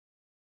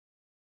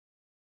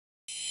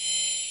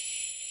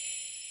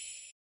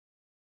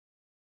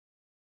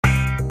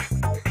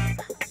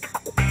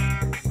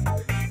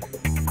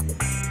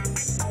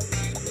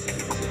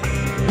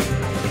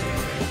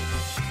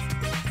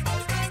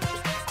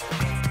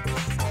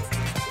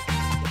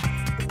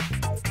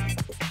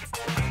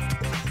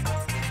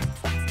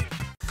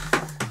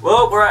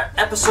Well, we're at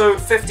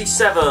episode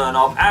 57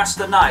 of Ask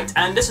the Knight,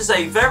 and this is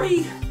a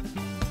very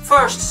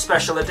first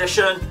special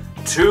edition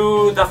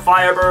to the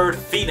Firebird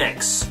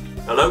Phoenix.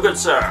 Hello, good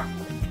sir.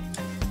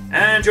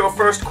 And your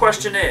first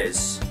question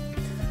is,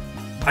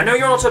 I know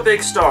you're not a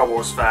big Star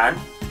Wars fan,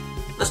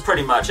 that's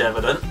pretty much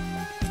evident,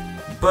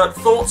 but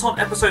thoughts on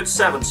episode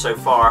 7 so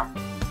far?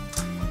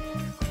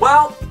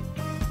 Well,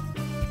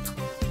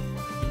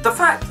 the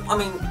fact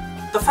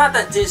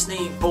that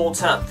Disney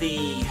bought up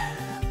the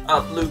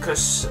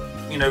LucasArts,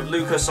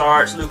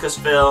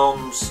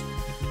 Lucasfilms,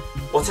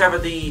 whatever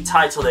the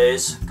title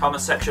is,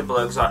 comment section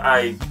below because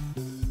I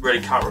really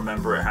can't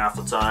remember it half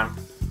the time.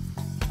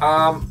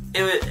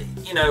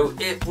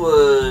 It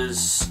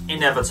was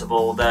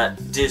inevitable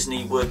that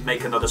Disney would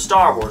make another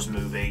Star Wars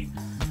movie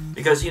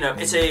because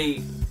it's a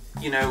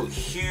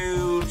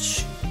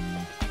huge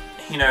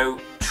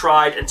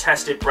tried and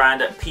tested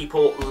brand that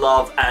people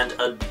love and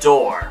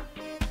adore.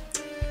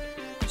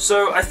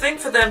 So I think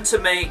for them to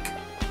make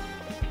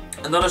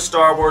another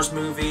Star Wars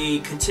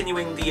movie,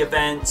 continuing the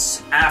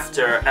events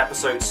after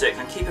Episode 6,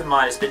 and keep in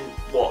mind it's been,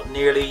 what,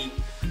 nearly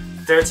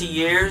 30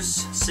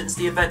 years since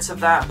the events of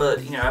that,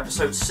 but,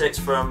 Episode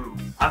 6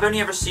 I've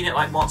only ever seen it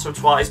like once or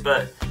twice,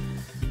 but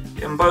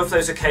in both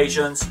those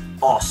occasions,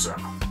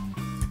 awesome.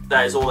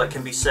 That is all that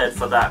can be said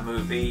for that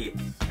movie,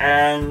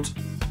 and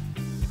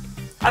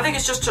I think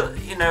it's just to,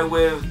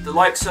 with the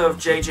likes of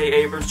J.J.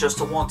 Abrams, just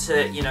to want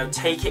to,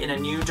 take it in a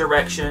new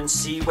direction,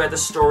 see where the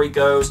story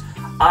goes.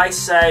 I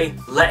say,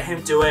 let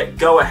him do it,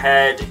 go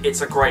ahead,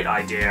 it's a great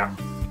idea.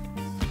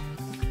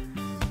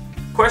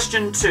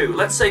 Question 2.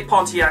 Let's say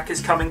Pontiac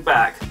is coming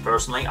back.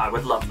 Personally, I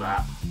would love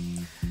that.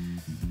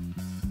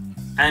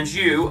 And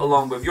you,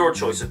 along with your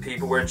choice of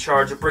people, were in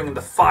charge of bringing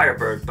the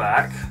Firebird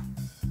back.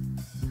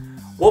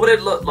 What would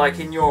it look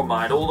like in your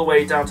mind, all the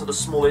way down to the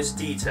smallest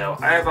detail?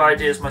 I have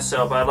ideas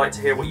myself, but I'd like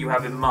to hear what you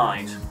have in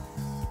mind.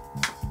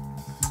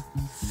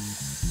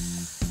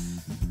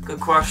 Good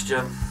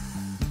question.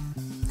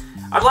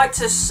 I'd like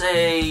to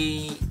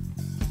see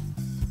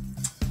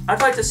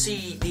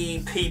the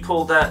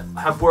people that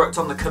have worked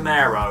on the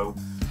Camaro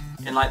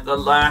in like the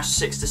last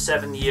 6 to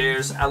 7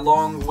 years,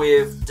 along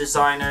with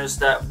designers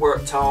that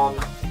worked on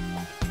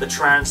the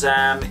Trans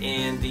Am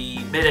in the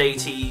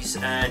mid-80s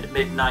and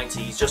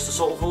mid-90s, just to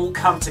sort of all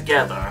come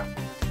together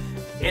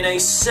in a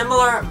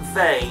similar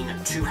vein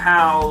to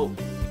how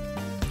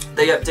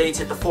they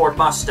updated the Ford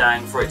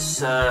Mustang for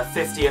its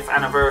 50th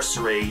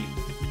anniversary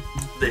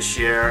this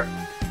year,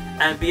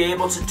 and be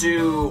able to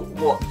do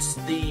what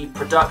the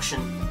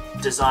production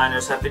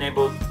designers have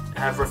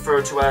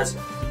referred to as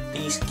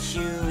these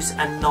cues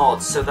and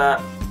nods, so that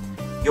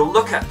you'll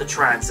look at the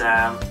Trans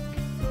Am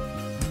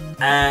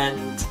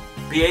and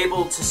be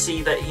able to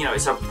see that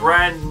it's a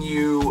brand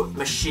new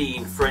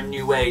machine for a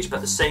new age, but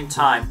at the same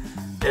time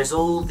there's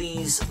all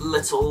these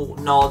little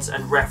nods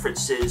and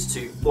references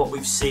to what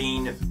we've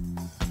seen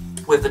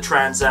with the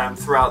Trans Am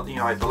throughout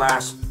like the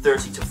last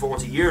 30 to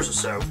 40 years or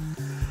so.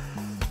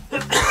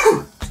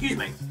 Excuse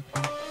me.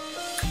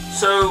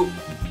 So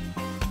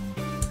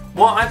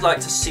what I'd like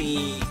to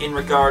see in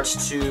regards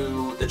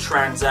to the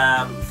Trans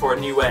Am for a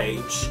new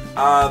age,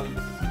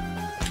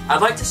 I'd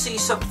like to see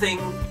something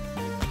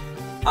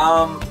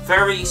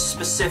very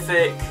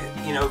specific,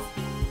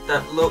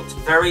 that looked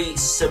very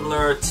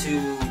similar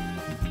to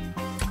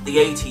the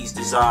 80s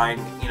design,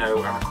 and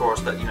of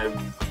course that,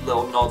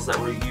 little nods that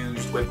were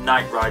used with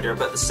Knight Rider,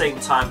 but at the same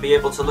time be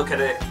able to look at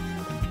it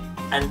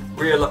and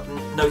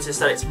notice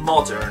that it's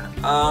modern.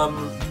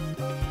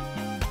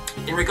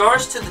 In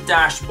regards to the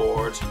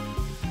dashboard,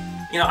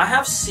 I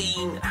have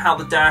seen how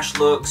the dash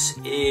looks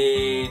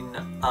in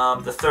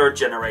the 3rd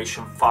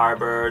generation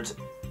Firebird,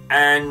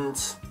 and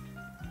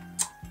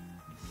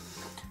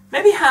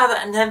maybe have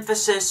an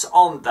emphasis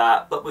on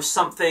that, but with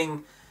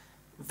something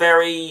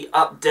very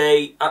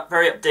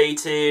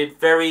updated,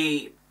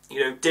 very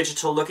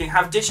digital looking.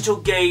 Have digital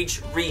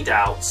gauge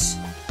readouts,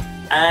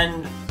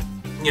 and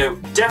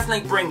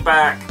definitely bring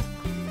back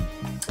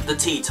the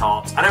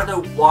T-tops. I don't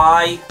know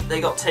why they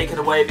got taken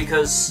away,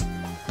 because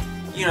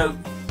you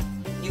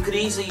could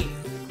easily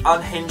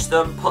unhinge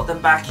them, put them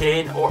back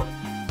in. Or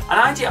an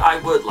idea I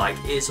would like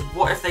is,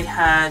 what if they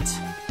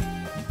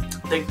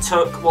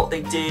took what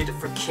they did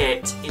for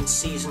Kit in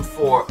Season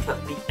 4,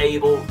 but be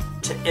able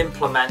to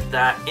implement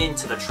that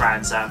into the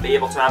Trans Am, be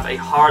able to have a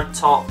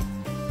hardtop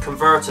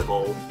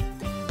convertible,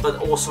 but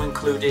also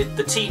included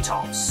the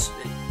T-tops.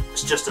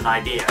 It's just an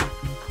idea.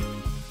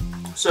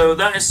 So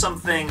that is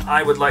something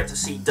I would like to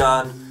see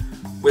done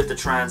with the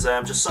Trans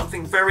Am, just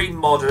something very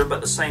modern, but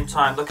at the same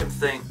time look and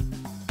think,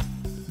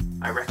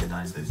 I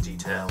recognize those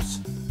details.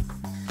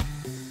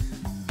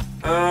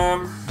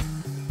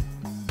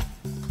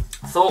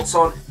 Thoughts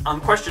on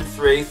question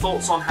 3,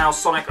 thoughts on how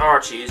Sonic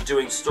Archie is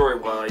doing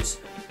story-wise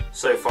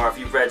so far, if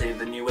you've read any of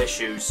the new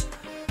issues.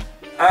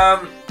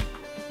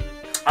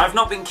 I've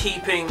not been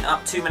keeping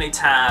up too many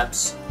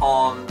tabs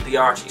on the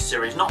Archie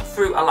series, not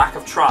through a lack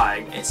of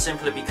trying, it's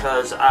simply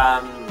because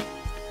I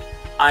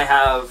I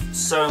have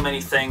so many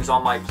things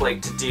on my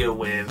plate to deal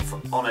with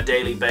on a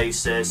daily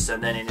basis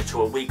and then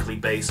into a weekly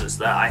basis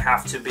that I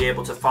have to be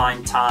able to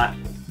find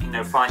time,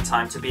 find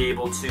time to be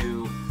able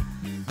to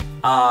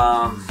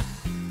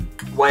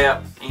weigh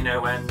up,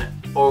 and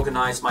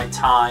organize my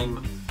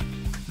time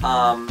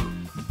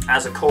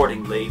as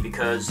accordingly,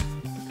 because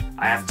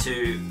I have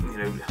to,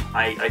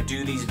 I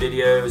do these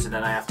videos and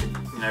then I have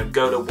to,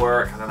 go to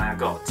work, and then I've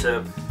got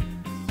to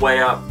weigh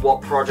up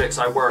what projects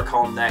I work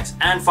on next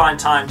and find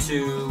time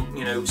to,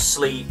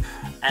 sleep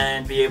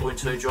and be able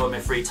to enjoy my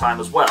free time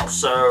as well.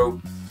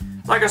 So,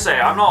 like I say,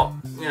 I'm not,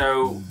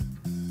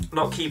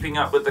 not keeping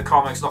up with the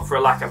comics, not for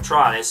a lack of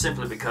trying. It's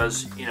simply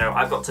because,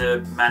 I've got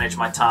to manage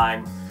my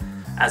time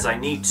as I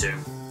need to.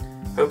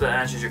 Hope that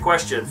answers your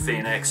question,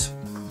 Phoenix.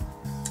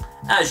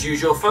 As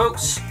usual,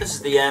 folks, this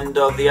is the end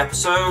of the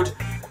episode.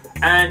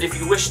 And if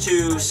you wish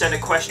to send a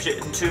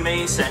question to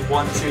me, send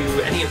one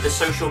to any of the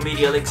social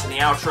media links in the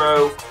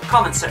outro,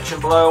 comment section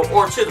below,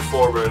 or to the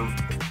forum.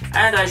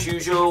 And as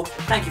usual,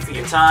 thank you for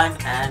your time,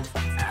 and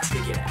ask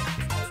again.